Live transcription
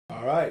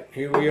All right,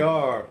 here we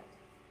are.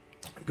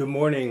 Good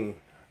morning.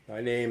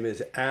 My name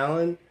is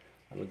Alan.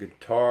 I'm a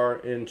guitar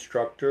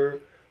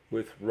instructor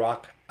with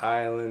Rock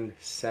Island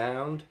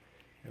Sound,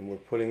 and we're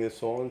putting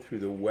this on through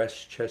the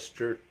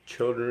Westchester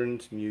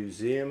Children's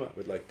Museum. I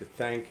would like to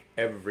thank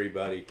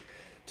everybody.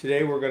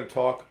 Today we're going to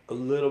talk a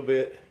little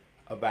bit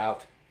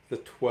about the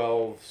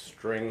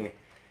 12-string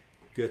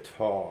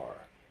guitar.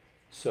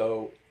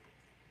 So,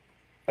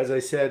 as I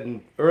said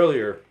in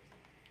earlier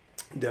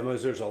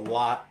demos, there's a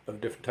lot of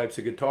different types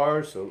of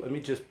guitars, so let me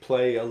just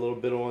play a little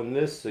bit on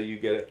this so you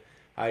get an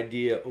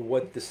idea of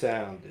what the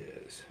sound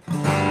is.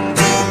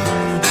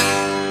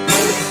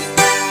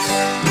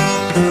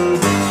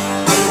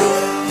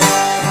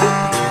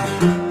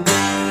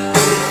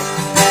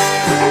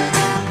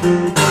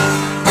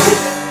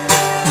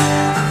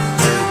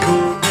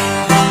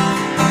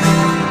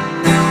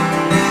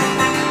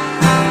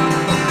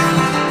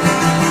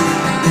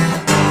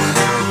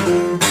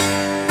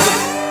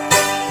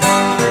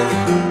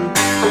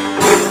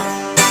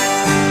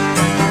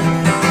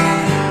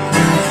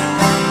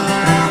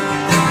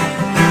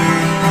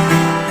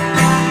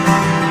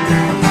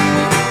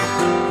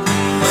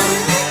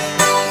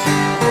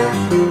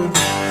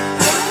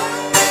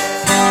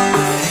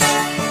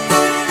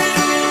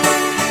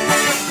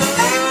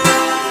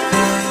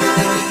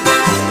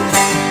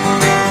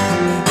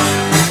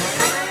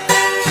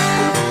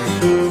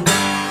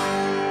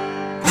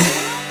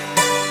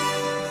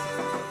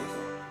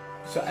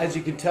 So as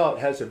you can tell, it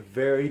has a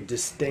very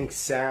distinct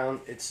sound.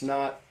 It's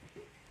not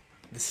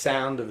the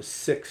sound of a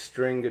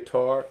 6-string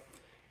guitar,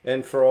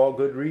 and for all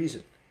good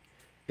reason.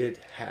 It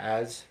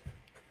has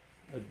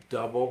a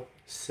double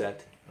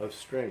set of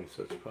strings,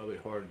 so it's probably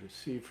hard to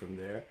see from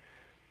there,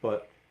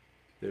 but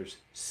there's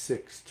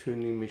 6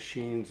 tuning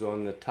machines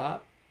on the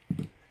top.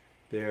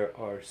 There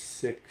are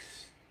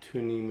 6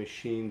 tuning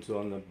machines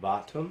on the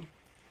bottom,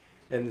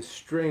 and the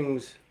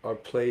strings are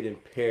played in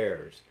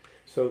pairs.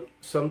 So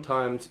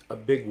sometimes a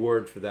big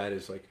word for that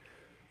is like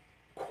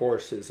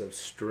courses of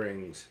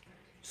strings.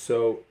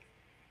 So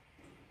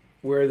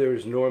where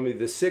there's normally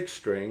the 6th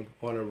string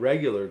on a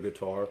regular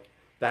guitar,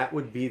 that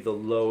would be the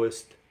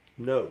lowest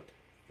note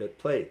that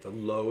played, the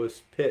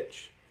lowest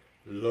pitch,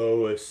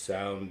 lowest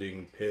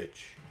sounding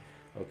pitch.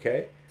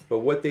 Okay?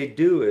 But what they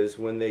do is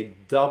when they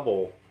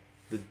double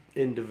the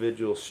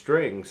individual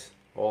strings,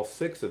 all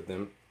 6 of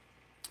them,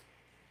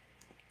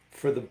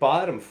 for the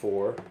bottom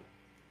 4,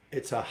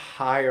 it's a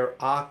higher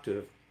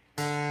octave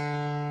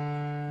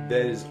that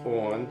is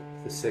on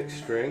the 6th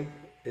string.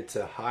 It's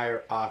a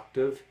higher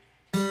octave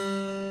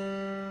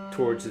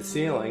towards the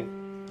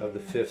ceiling of the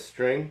 5th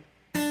string.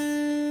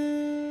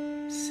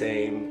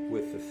 Same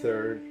with the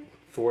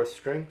 4th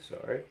string,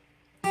 sorry.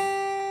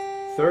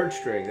 3rd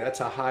string, that's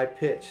a high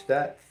pitch.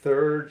 That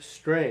 3rd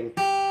string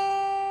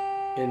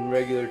in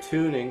regular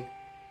tuning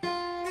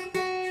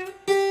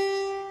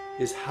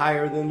is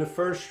higher than the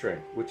 1st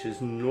string, which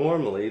is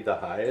normally the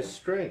highest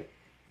string.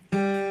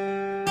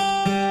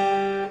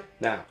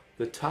 Now,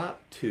 the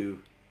top 2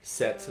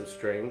 sets of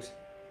strings,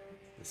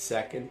 the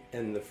 2nd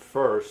and the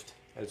 1st,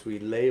 as we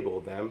label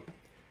them,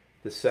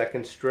 the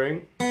 2nd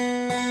string,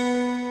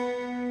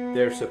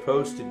 they're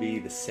supposed to be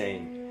the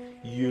same,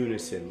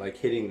 unison, like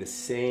hitting the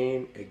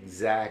same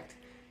exact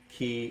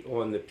key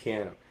on the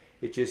piano.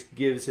 It just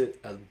gives it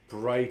a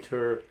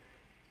brighter,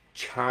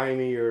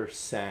 chimier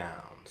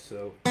sound.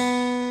 So if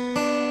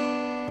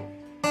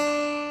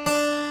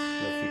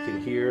you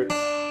can hear it,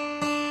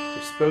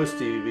 they're supposed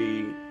to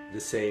be the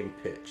same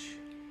pitch.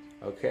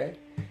 Okay?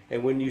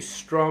 And when you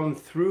strum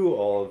through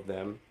all of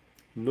them,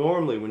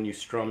 normally when you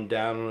strum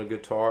down on a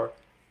guitar,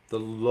 the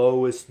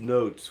lowest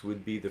notes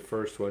would be the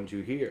first ones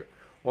you hear.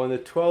 On the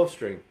 12th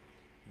string,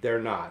 they're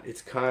not.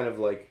 It's kind of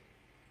like,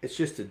 it's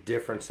just a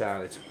different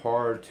sound. It's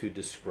hard to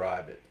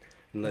describe it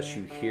unless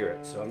you hear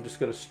it. So I'm just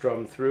going to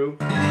strum through.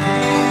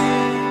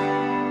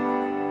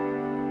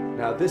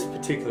 Now this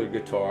particular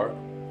guitar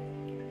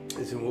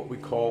is in what we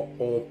call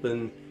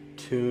open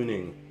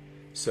tuning.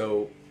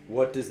 So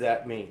what does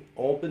that mean?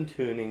 Open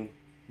tuning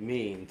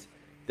means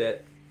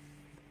that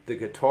the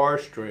guitar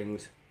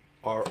strings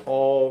are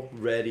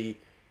already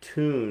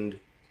tuned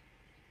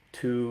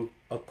to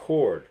a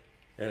chord.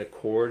 And a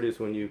chord is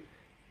when you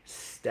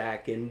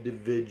stack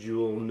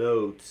individual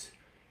notes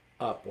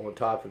up on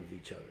top of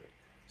each other.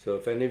 So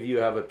if any of you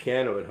have a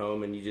piano at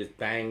home and you just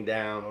bang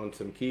down on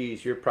some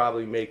keys, you're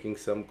probably making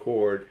some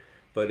chord,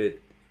 but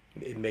it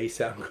may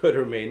sound good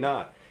or may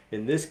not.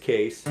 In this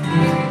case, when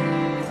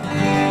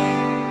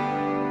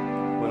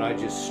I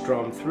just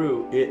strum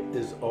through, it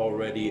is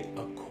already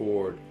a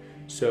chord.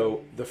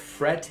 So the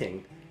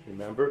fretting,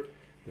 remember,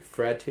 the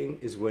fretting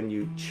is when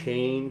you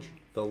change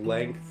the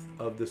length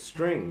of the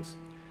strings.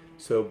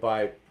 So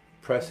by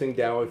pressing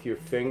down with your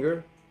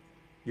finger,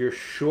 you're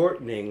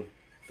shortening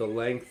the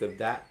length of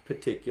that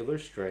particular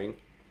string,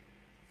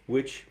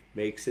 which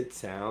makes it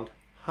sound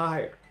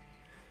higher.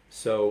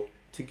 So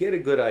to get a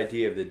good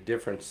idea of the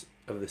difference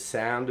of the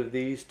sound of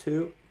these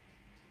two,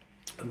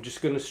 I'm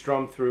just going to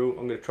strum through.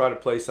 I'm going to try to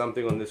play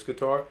something on this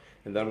guitar,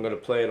 and then I'm going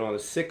to play it on a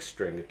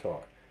 6-string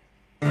guitar.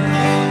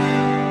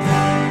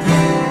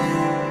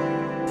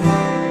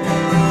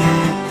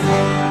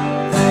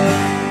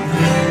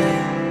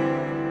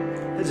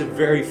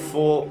 very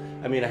full,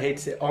 I mean, I hate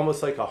to say,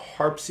 almost like a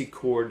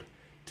harpsichord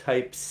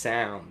type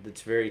sound.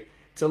 It's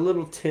a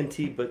little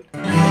tinty, but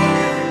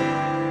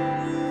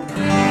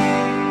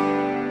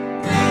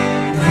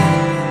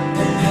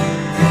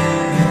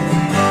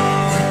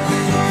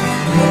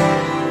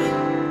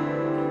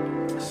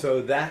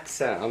so that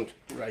sound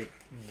right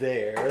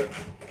there,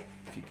 if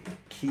you can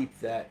keep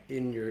that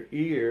in your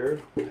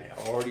ear, I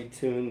already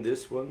tuned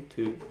this one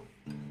to.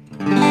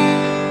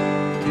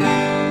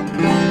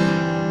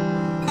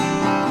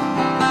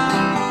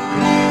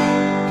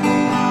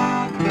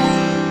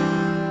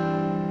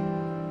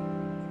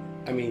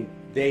 I mean,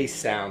 they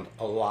sound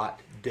a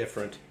lot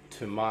different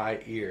to my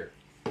ear.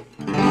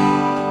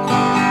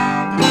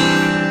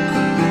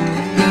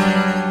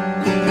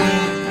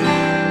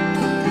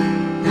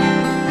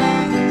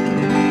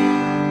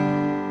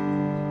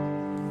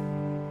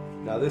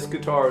 Now this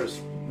guitar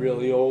is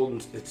really old,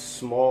 and it's a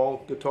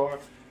small guitar,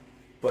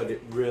 but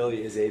it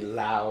really is a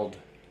loud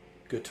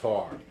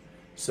guitar.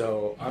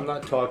 So I'm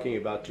not talking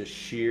about just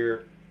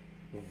sheer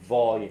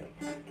volume.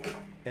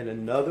 And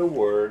another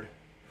word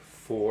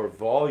for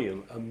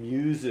volume, a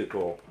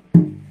musical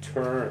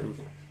term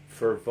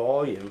for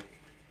volume,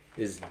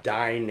 is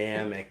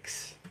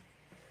dynamics.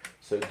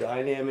 So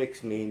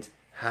dynamics means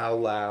how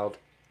loud,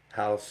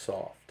 how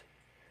soft.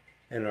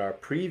 In our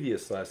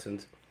previous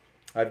lessons,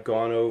 I've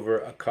gone over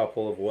a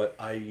couple of what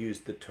I use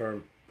the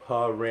term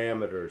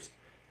parameters.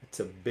 It's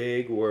a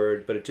big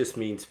word, but it just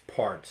means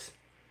parts,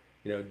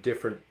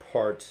 different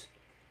parts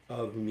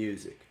of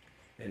music.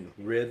 And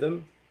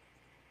rhythm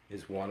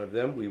is one of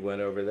them. We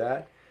went over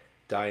that.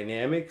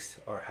 Dynamics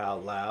are how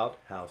loud,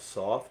 how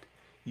soft.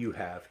 You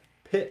have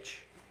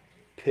pitch.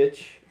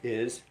 Pitch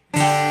is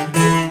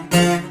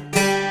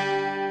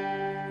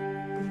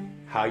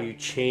how you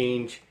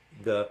change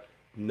the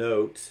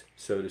notes,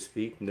 so to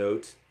speak,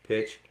 notes,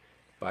 pitch,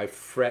 by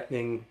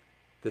fretting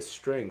the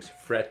strings.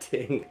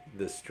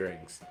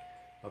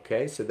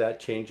 Okay, so that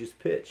changes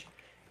pitch.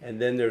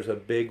 And then there's a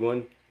big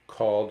one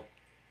called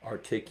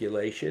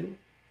articulation.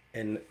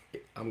 And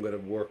I'm going to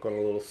work on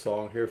a little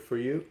song here for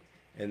you.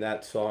 In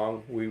that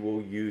song, we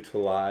will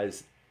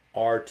utilize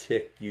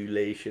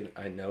articulation.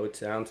 I know it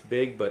sounds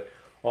big, but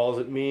all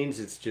it means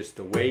is just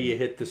the way you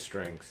hit the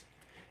strings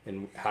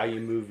and how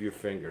you move your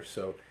fingers.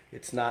 So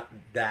it's not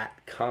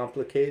that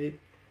complicated,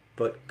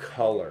 but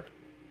color.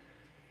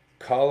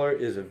 Color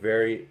is a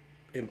very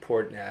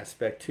important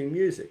aspect to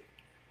music.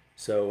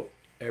 So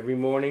every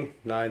morning,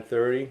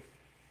 9:30,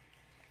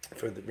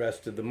 for the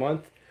rest of the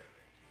month,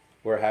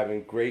 we're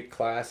having great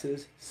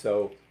classes.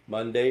 So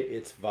Monday,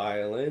 it's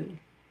violin.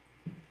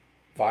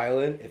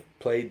 Violin, if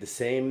played the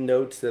same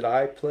notes that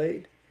I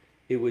played,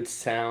 it would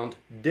sound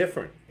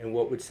different. And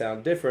what would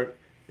sound different,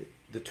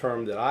 the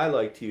term that I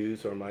like to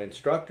use, or my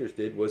instructors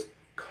did, was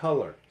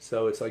color.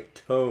 So it's like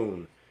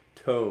tone,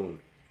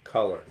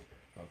 color.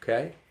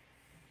 Okay?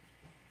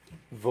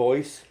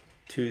 Voice,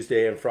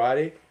 Tuesday and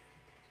Friday.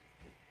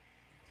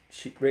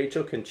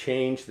 Rachel can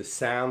change the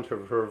sound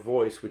of her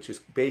voice, which is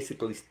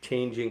basically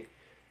changing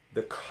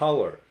the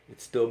color.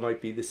 It still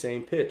might be the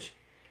same pitch.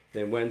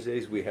 Then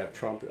Wednesdays we have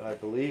trumpet, I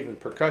believe, and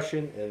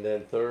percussion. And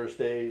then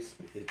Thursdays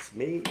it's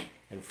me,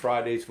 and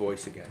Fridays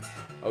voice again.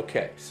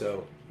 Okay,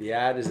 so the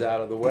ad is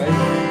out of the way.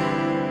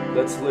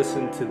 Let's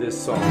listen to this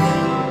song.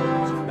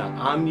 Now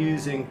I'm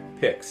using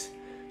picks.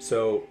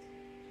 So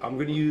I'm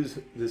going to use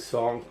this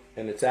song,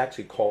 and it's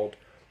actually called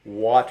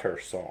Water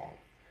Song.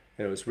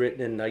 And it was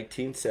written in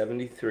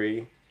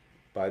 1973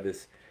 by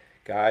this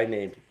guy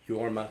named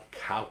Jorma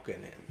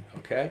Kaukonen.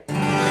 Okay?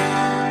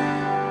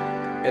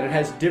 And it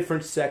has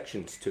different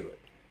sections to it,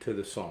 to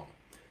the song.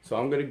 So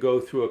I'm going to go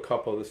through a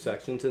couple of the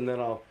sections, and then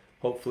I'll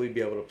hopefully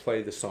be able to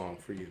play the song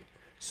for you.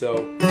 So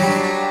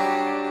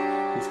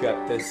he's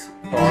got this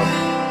part.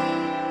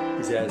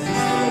 He has this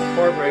little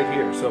part right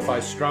here. So if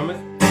I strum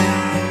it,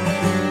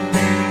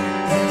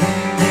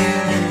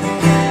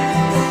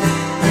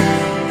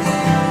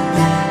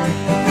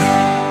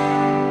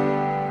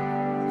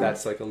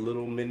 that's like a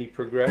little mini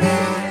progression.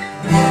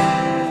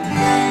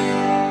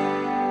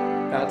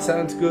 Now it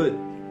sounds good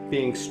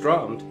being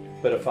strummed,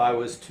 but if I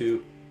was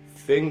to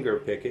finger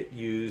pick it,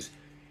 use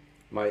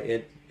my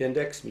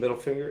index, middle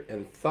finger,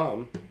 and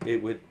thumb,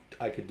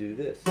 I could do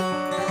this.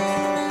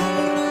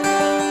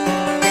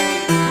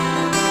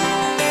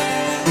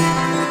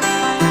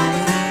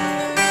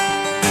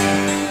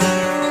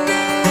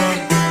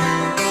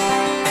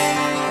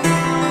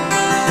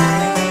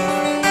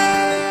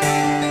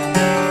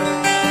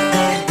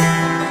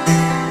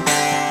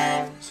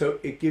 So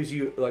it gives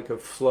you like a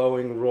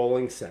flowing,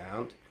 rolling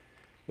sound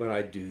when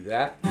I do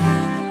that.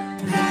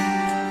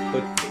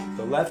 But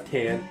the left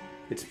hand,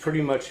 it's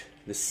pretty much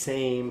the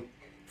same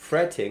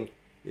fretting.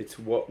 It's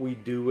what we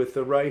do with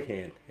the right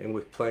hand. And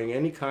with playing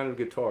any kind of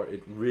guitar,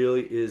 it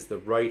really is the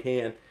right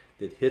hand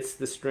that hits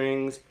the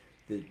strings,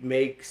 that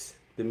makes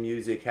the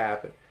music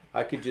happen.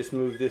 I could just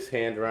move this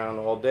hand around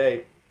all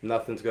day,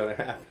 nothing's going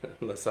to happen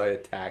unless I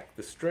attack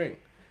the string.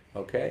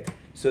 Okay?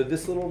 So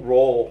this little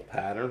roll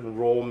pattern,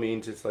 roll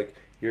means it's like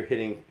you're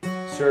hitting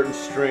certain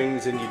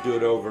strings and you do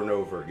it over and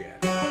over again.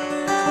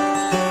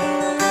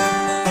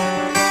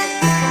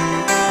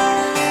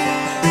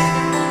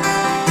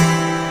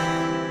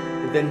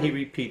 and then he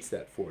repeats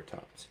that 4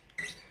 times.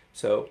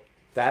 So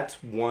that's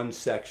one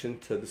section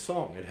to the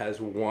song. It has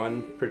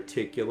one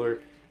particular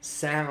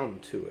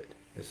sound to it.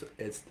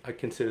 I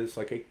consider this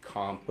like a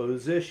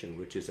composition,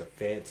 which is a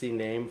fancy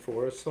name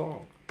for a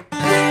song.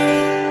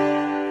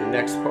 The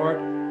next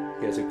part,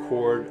 he has a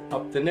chord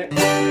up the neck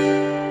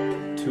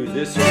to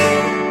this chord,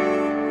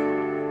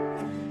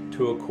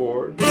 to a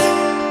chord.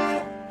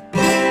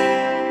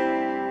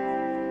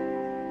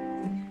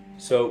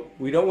 So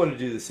we don't want to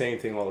do the same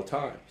thing all the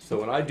time. So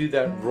when I do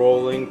that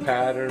rolling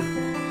pattern,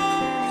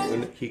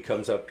 when he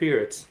comes up here,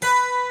 it's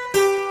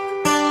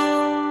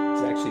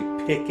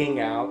actually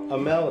picking out a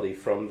melody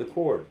from the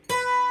chord.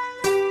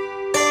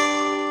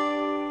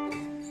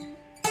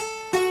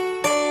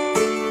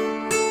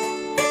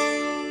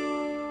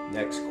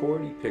 Next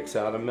chord, he picks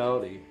out a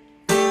melody.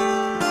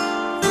 I'm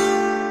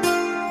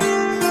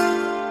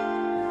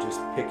just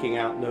picking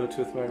out notes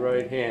with my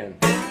right hand.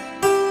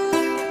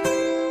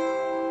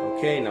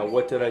 Okay, now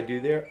what did I do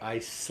there? I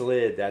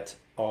slid. That's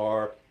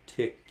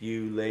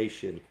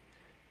articulation.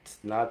 It's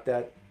not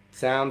that,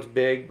 sounds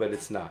big, but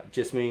it's not. It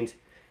just means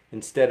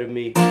instead of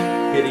me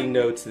hitting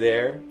notes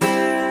there,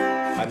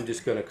 I'm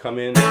just going to come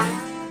in.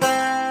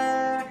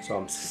 So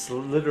I'm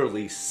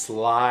literally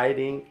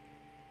sliding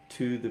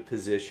to the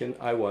position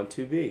I want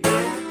to be.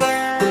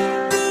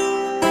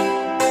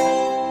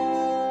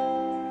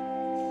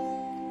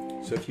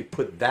 So if you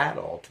put that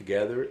all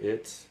together,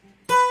 it's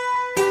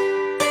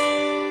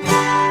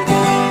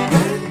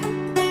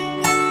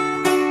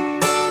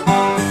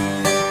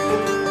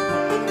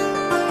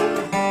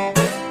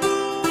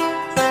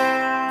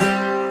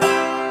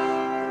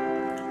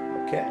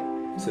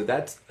so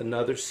that's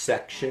another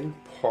section,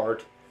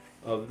 part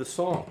of the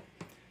song.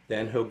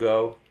 Then he'll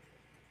go.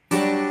 It's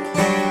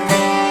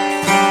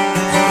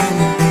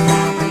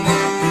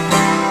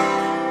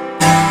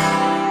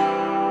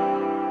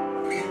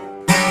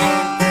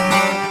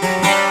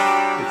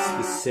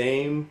the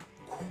same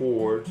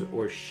chords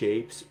or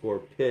shapes or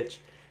pitch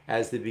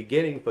as the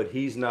beginning, but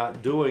he's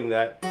not doing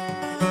that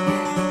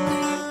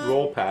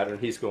roll pattern.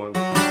 He's going,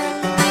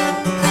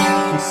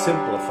 he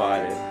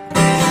simplified it.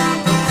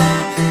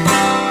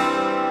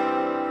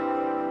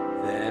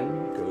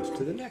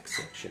 To the next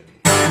section.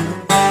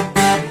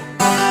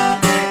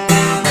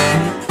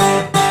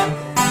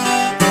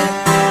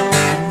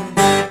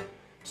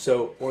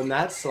 So on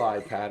that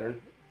slide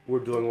pattern, we're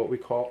doing what we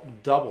call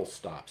double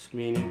stops,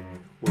 meaning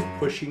we're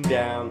pushing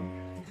down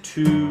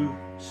 2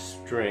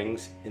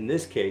 strings, in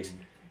this case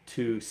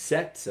 2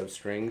 sets of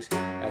strings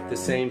at the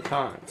same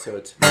time.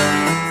 So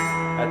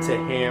that's a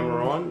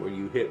hammer on, where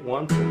you hit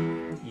one, so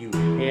you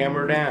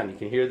hammer down, you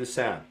can hear the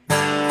sound.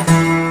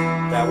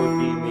 That would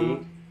be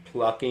me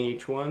plucking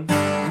each one,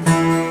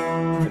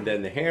 and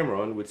then the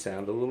hammer-on would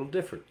sound a little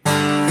different.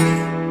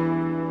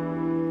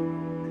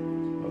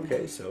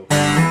 Okay, so,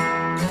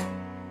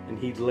 and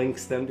he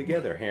links them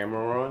together,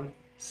 hammer-on,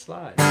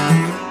 slide.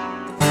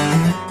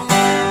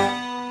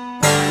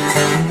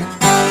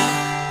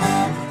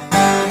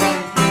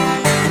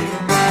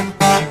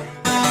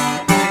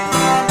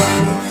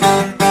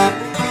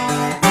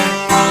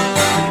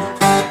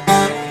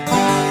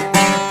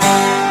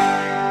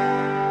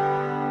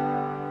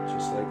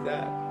 Just like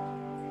that.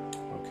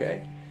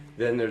 Okay,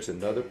 then there's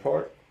another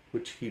part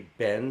which he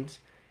bends,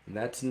 and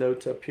that's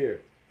notes up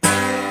here.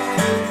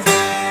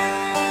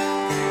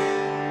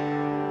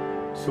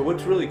 So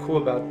what's really cool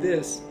about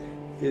this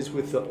is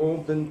with the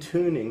open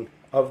tuning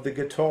of the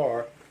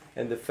guitar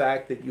and the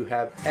fact that you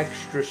have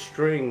extra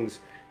strings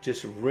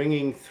just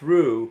ringing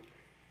through,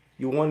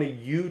 you want to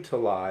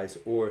utilize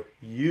or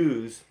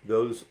use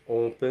those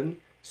open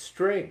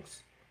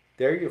strings.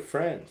 They're your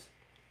friends.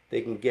 They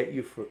can get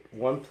you from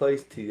one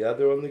place to the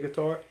other on the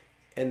guitar,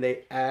 and they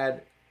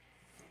add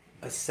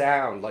a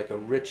sound, like a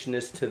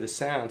richness to the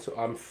sound. So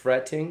I'm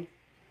fretting,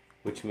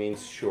 which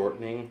means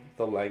shortening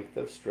the length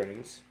of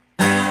strings.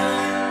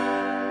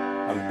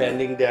 I'm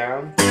bending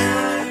down.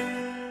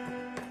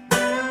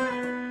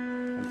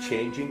 I'm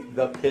changing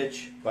the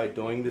pitch by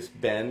doing this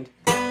bend.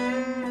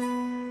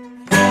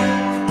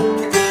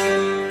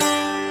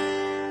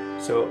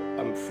 So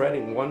I'm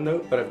fretting one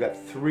note, but I've got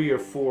 3 or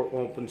 4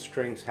 open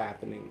strings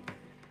happening,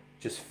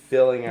 just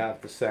filling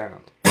out the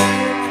sound.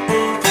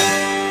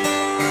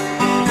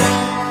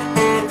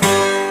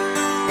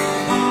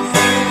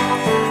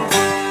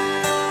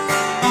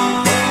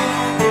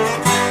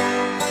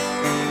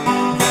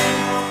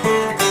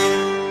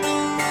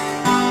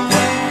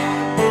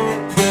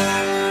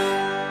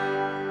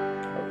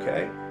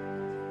 Okay.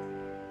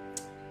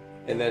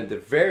 And then at the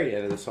very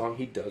end of the song,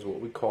 he does what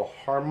we call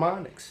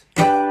harmonics.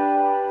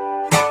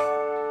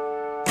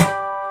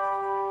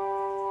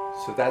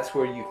 So that's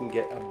where you can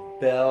get a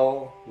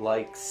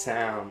bell-like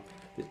sound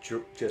that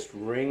just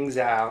rings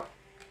out,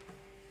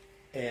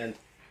 and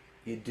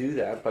you do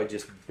that by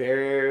just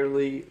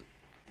barely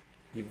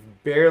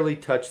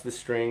touch the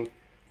string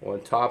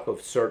on top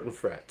of certain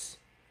frets,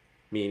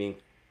 meaning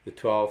the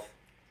 12th,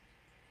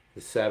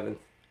 the 7th,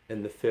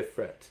 and the 5th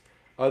frets.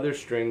 Other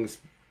strings,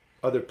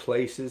 other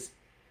places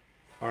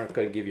aren't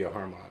going to give you a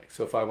harmonic.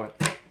 So if I went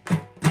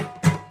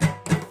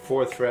 4,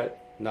 4th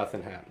fret,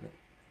 nothing happening.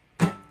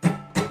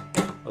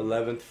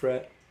 11th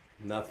fret,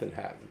 nothing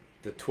happening.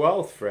 The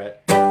 12th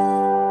fret, it's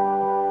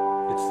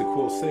the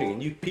coolest thing.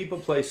 And you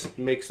people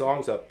make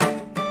songs up.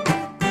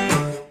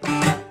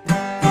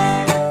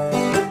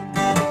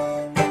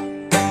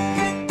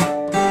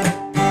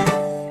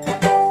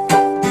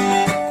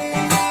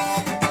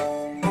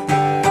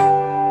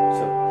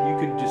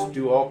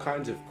 All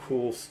kinds of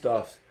cool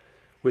stuff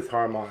with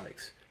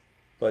harmonics,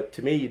 but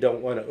to me you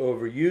don't want to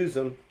overuse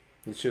them.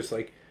 It's just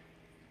like,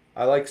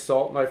 I like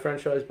salt in my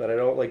french fries, but I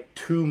don't like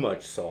too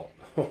much salt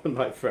on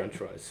my french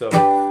fries. So you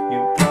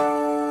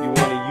want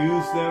to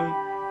use them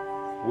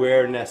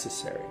where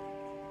necessary.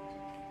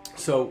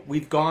 So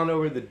we've gone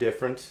over the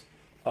difference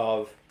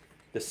of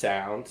the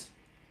sounds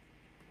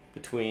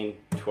between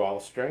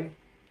 12-string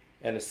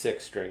and a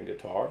 6-string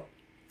guitar.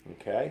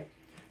 Okay,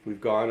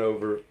 we've gone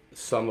over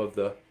some of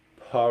the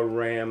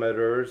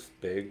parameters,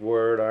 big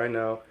word, I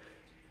know,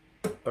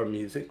 or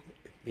music.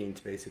 It means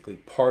basically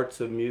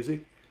parts of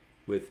music,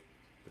 with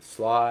the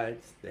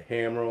slides, the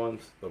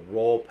hammer-ons, the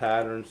roll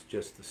patterns,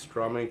 just the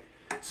strumming.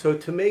 So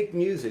to make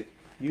music,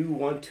 you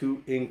want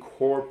to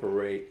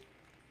incorporate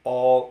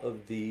all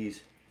of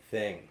these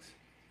things,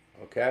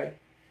 okay?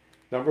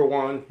 Number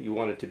one, you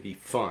want it to be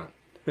fun.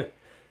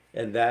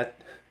 And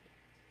that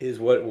is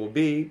what it will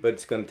be, but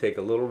it's going to take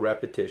a little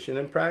repetition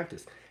and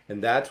practice.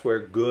 And that's where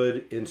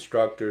good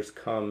instructors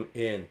come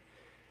in.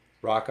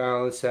 Rock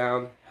Island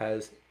Sound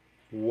has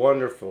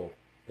wonderful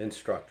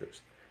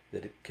instructors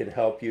that can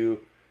help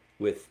you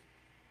with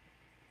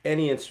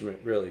any instrument,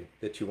 really,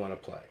 that you want to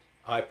play.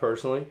 I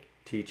personally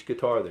teach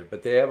guitar there,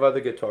 but they have other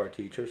guitar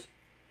teachers,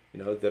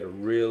 you know, that are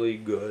really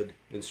good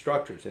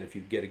instructors. And if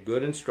you get a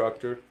good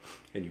instructor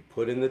and you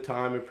put in the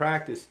time and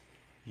practice,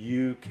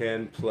 you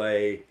can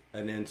play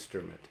an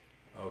instrument,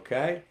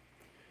 okay?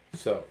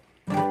 So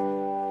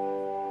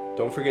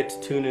don't forget to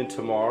tune in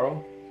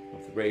tomorrow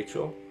with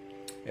Rachel,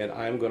 and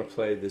I'm going to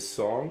play this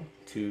song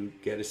to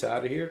get us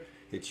out of here.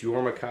 It's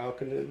Jorma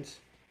Kaukonen's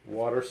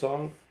Water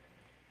Song,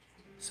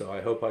 so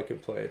I hope I can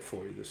play it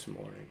for you this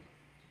morning.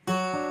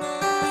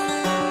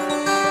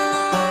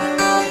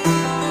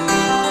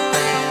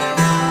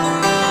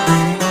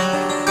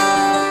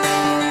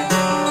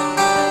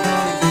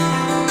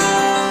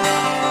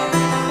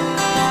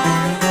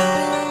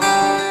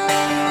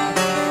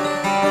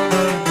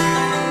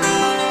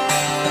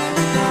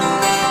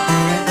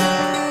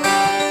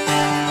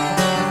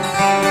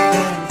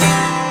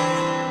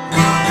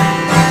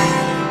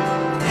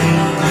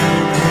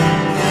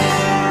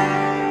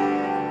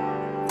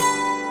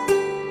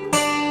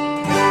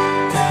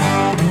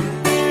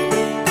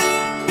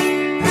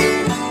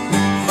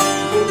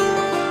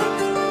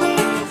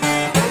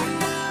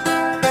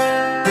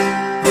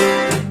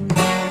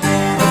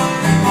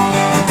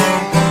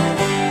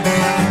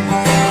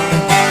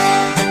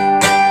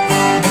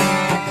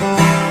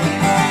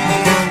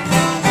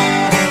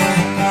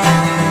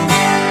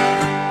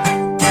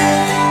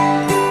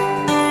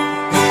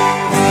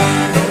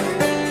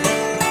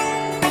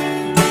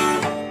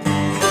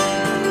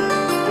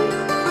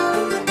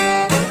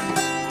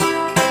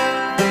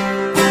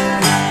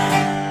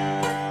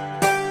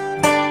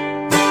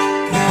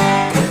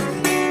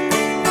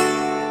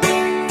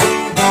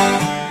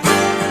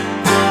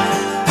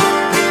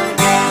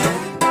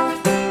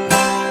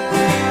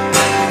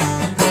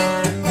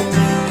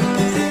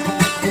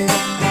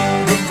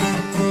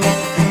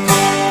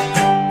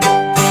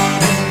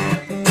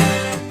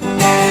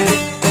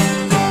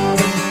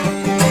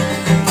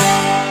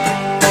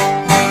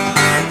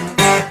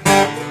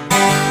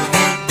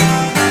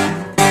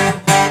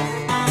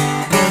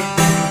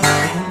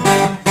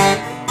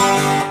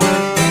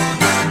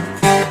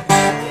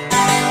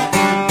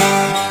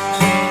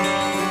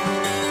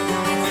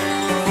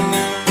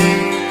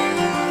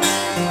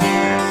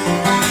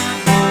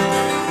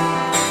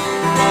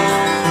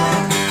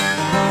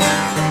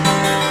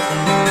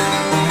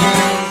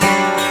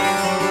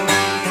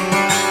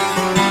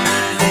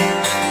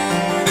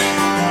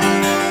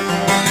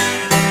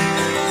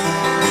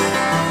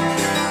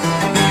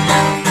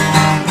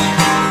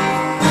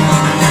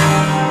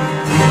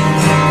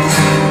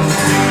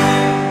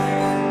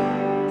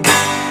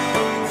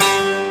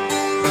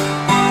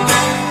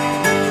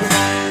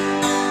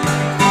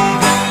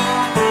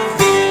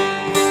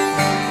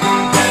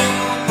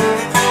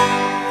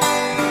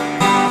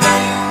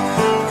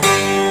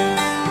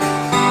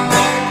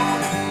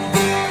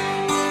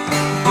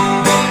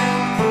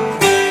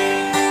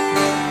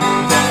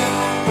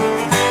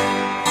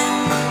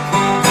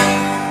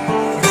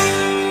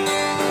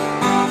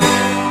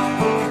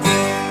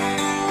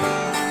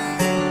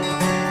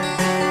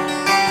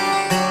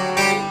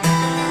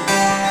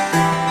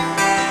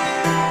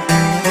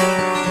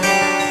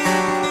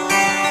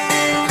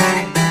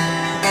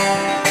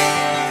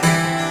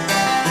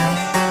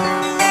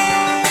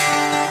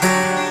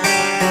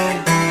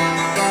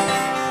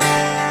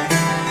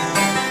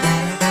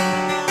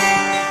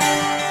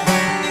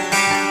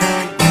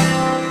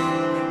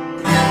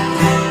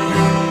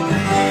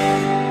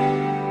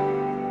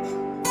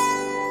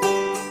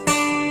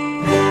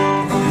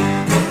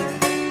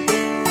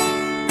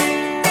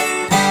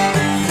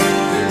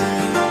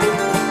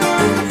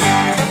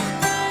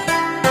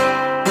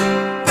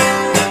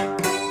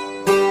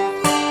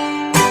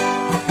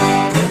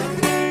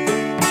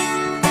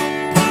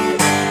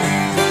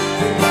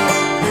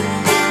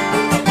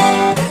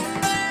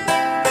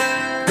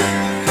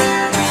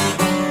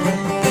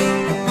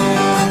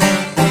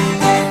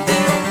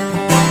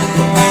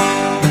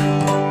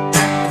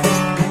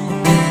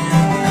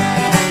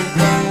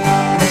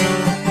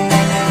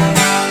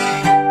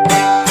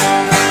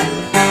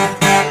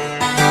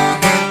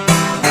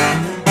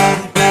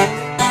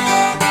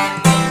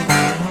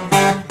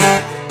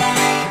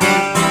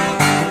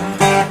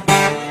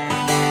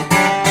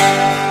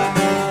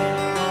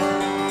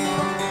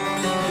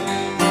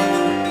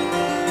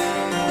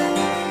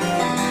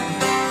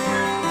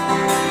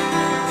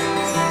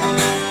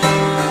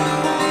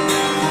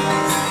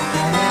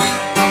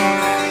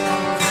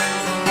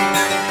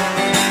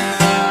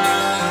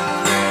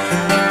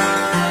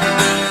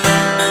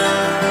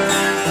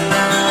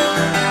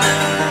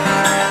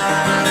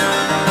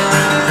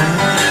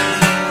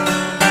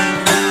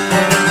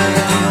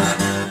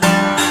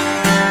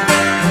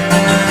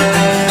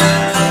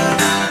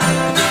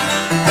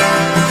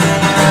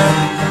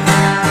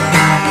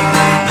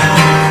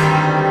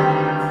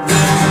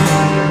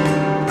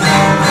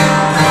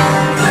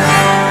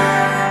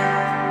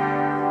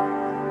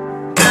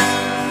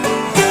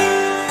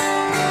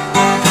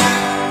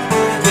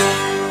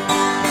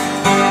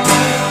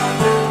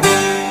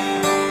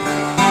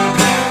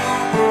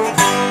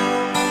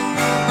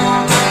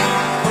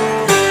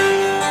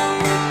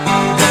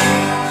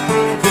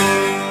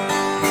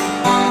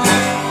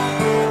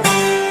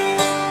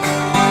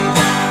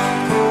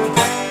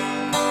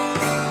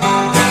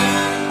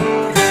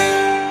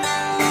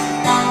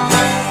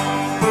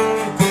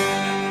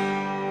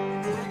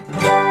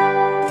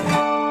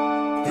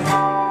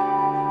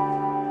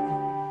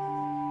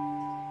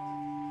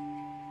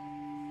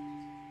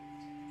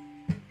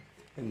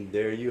 And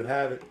there you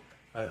have it.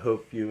 I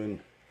hope you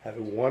have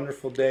a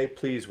wonderful day.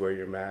 Please wear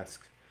your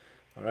masks.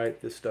 All right,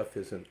 this stuff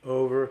isn't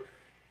over.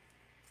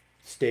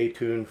 Stay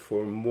tuned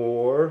for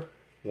more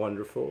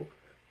wonderful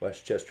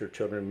Westchester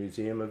Children's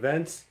Museum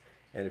events.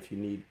 And if you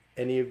need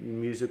any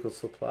musical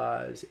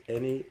supplies,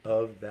 any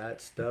of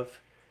that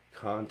stuff,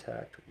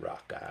 contact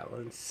Rock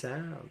Island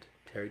Sound,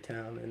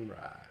 Terrytown and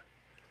Rye.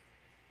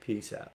 Peace out.